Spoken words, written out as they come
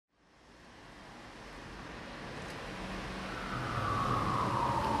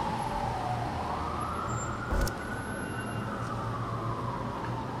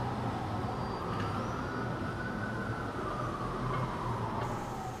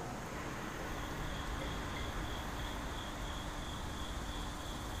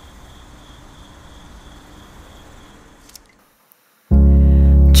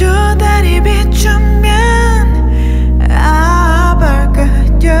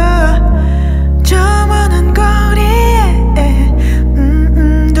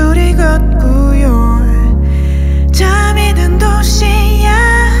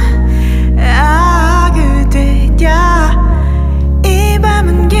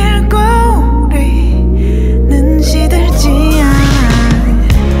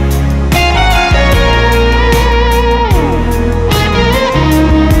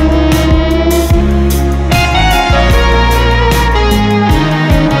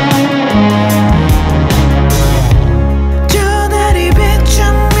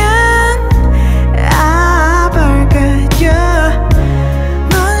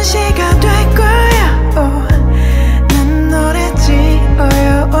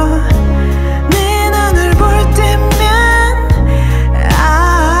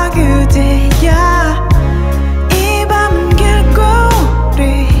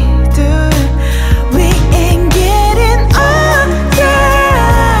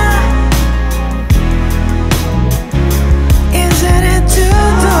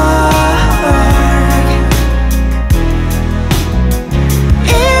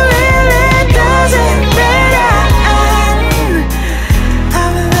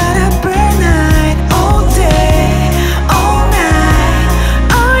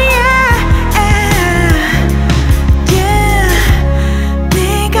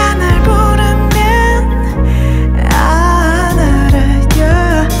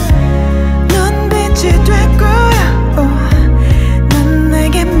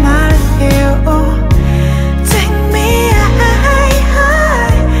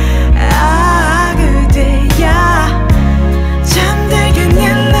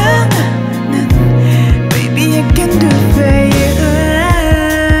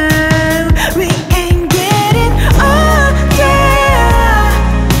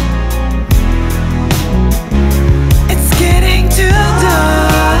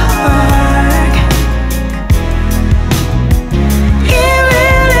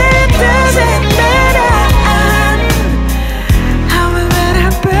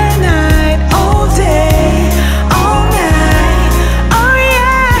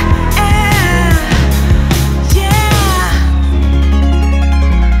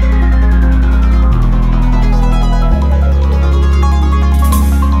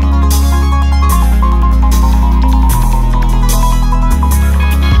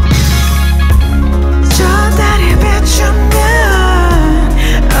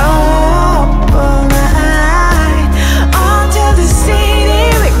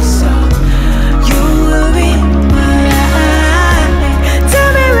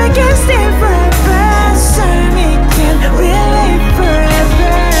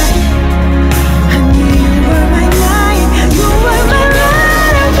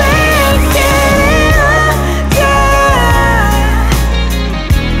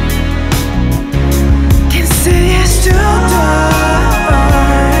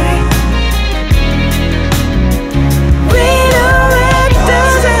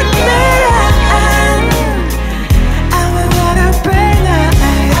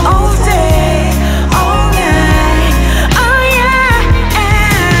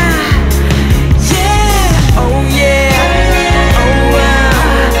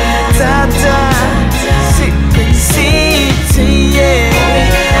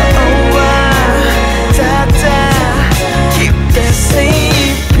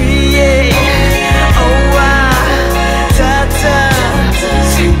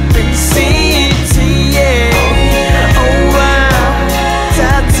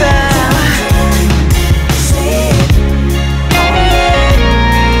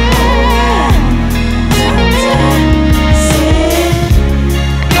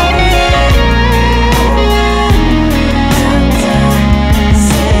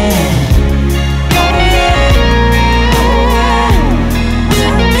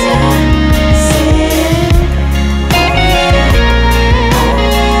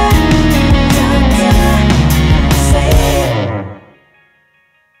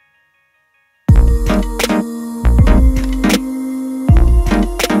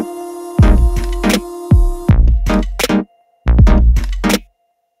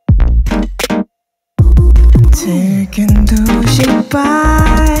지금 2시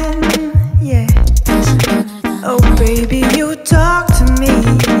반 yeah. Oh baby you talk to me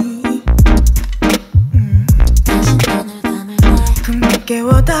금방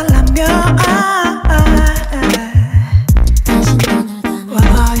깨워달라며 Why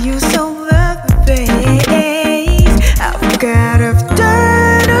are you so love-based I've got a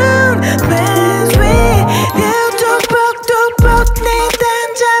dirt on plans with you 뚝박뚝박 네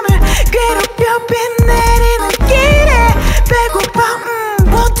단잠을 괴롭혀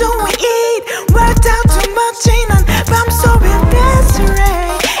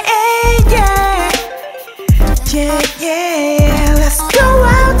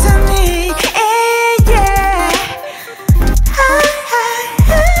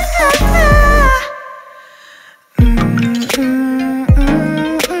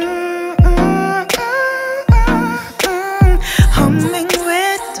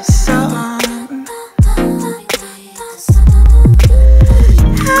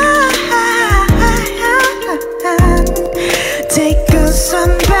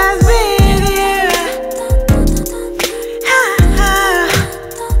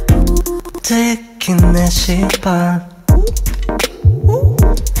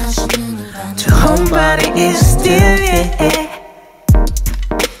somebody is still yeah.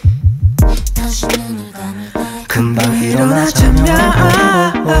 금방 일어나자면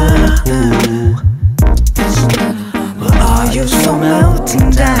Are you so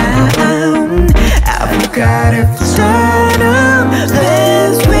melting down? I've got a turn on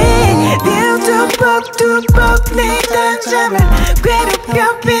this way 뚜벅뚜벅 내던 잠을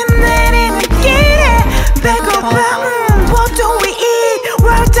괴롭혀 빛내리는 길에 배고파 What do we eat?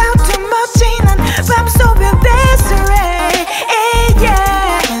 Worked out too much 난 밤속에 배설해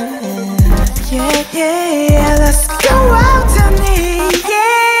Yeah, yeah, yeah Let's go out tonight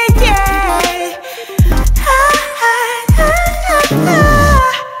Yeah, yeah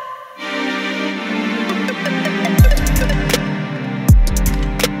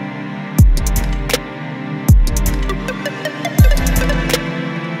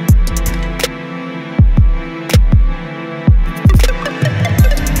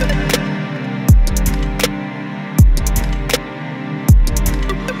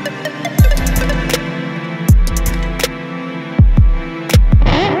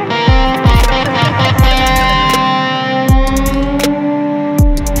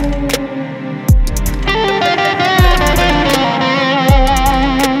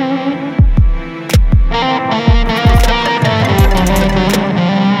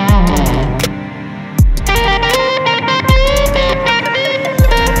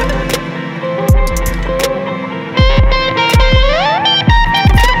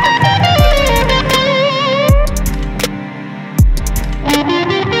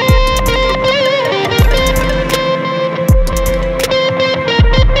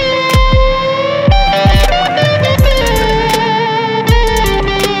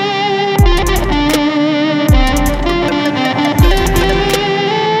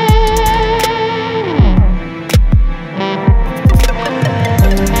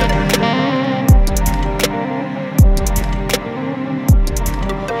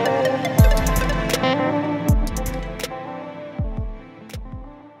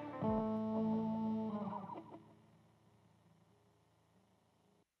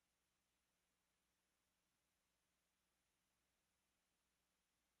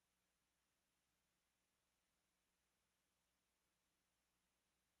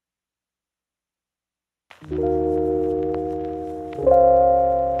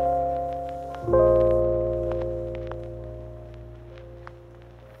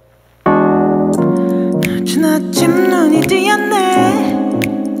늦은 아침 눈이 띄었네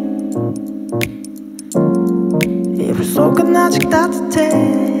이불 속은 아직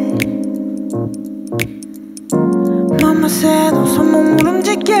따뜻해 맘맛새도 손몸을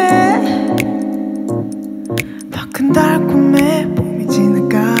움직여 밖은 달콤해 봄이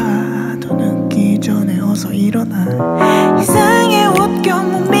지나가 더 늦기 전에 어서 일어나 이상해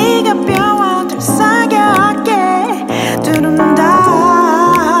옷경 몸이 가벼워 들썩여게 두름다이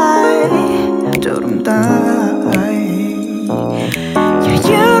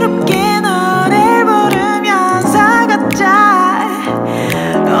여유롭게 노래를 부르면서 걷자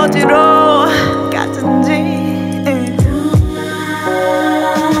어디로 가든지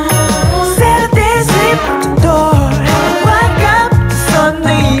Saturday sleep out the door Wake up to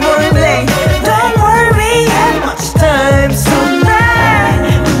Sunday morning Don't worry have much time tonight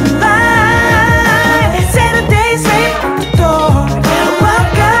Saturday sleep out the door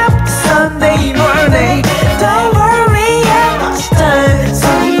Wake up to Sunday morning Don't worry have much time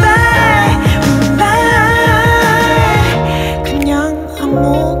tonight 그냥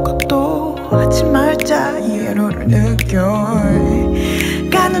아무것도 하지 말자 예로를 느껴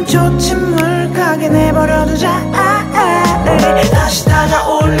가는 초침을 가게 내버려두자 다시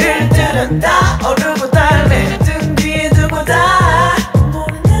다가올 일들은 다 오르고 달래 등 뒤에 두고 다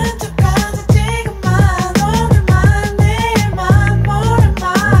모르는 척하자 지금만 오늘만 내일만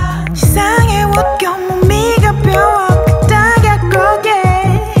모레만 이상해 옷경 몸이 가벼워 그따가 고개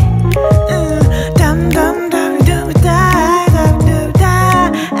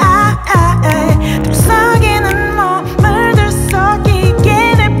들썩이는 몸을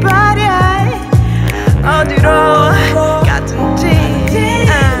들썩이게 내버려 어디로 가든지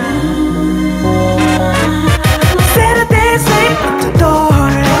Saturday sleep out the door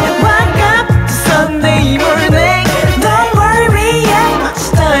Wake up to Sunday morning Don't worry have much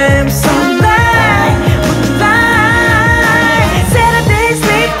time tonight Saturday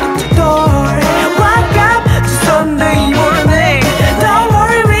sleep out the door Wake up to Sunday morning Don't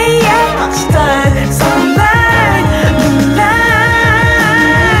worry have much time tonight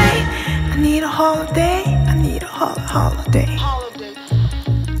I need a holiday I need a holiday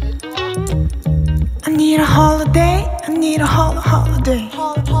I need a holiday I need a holiday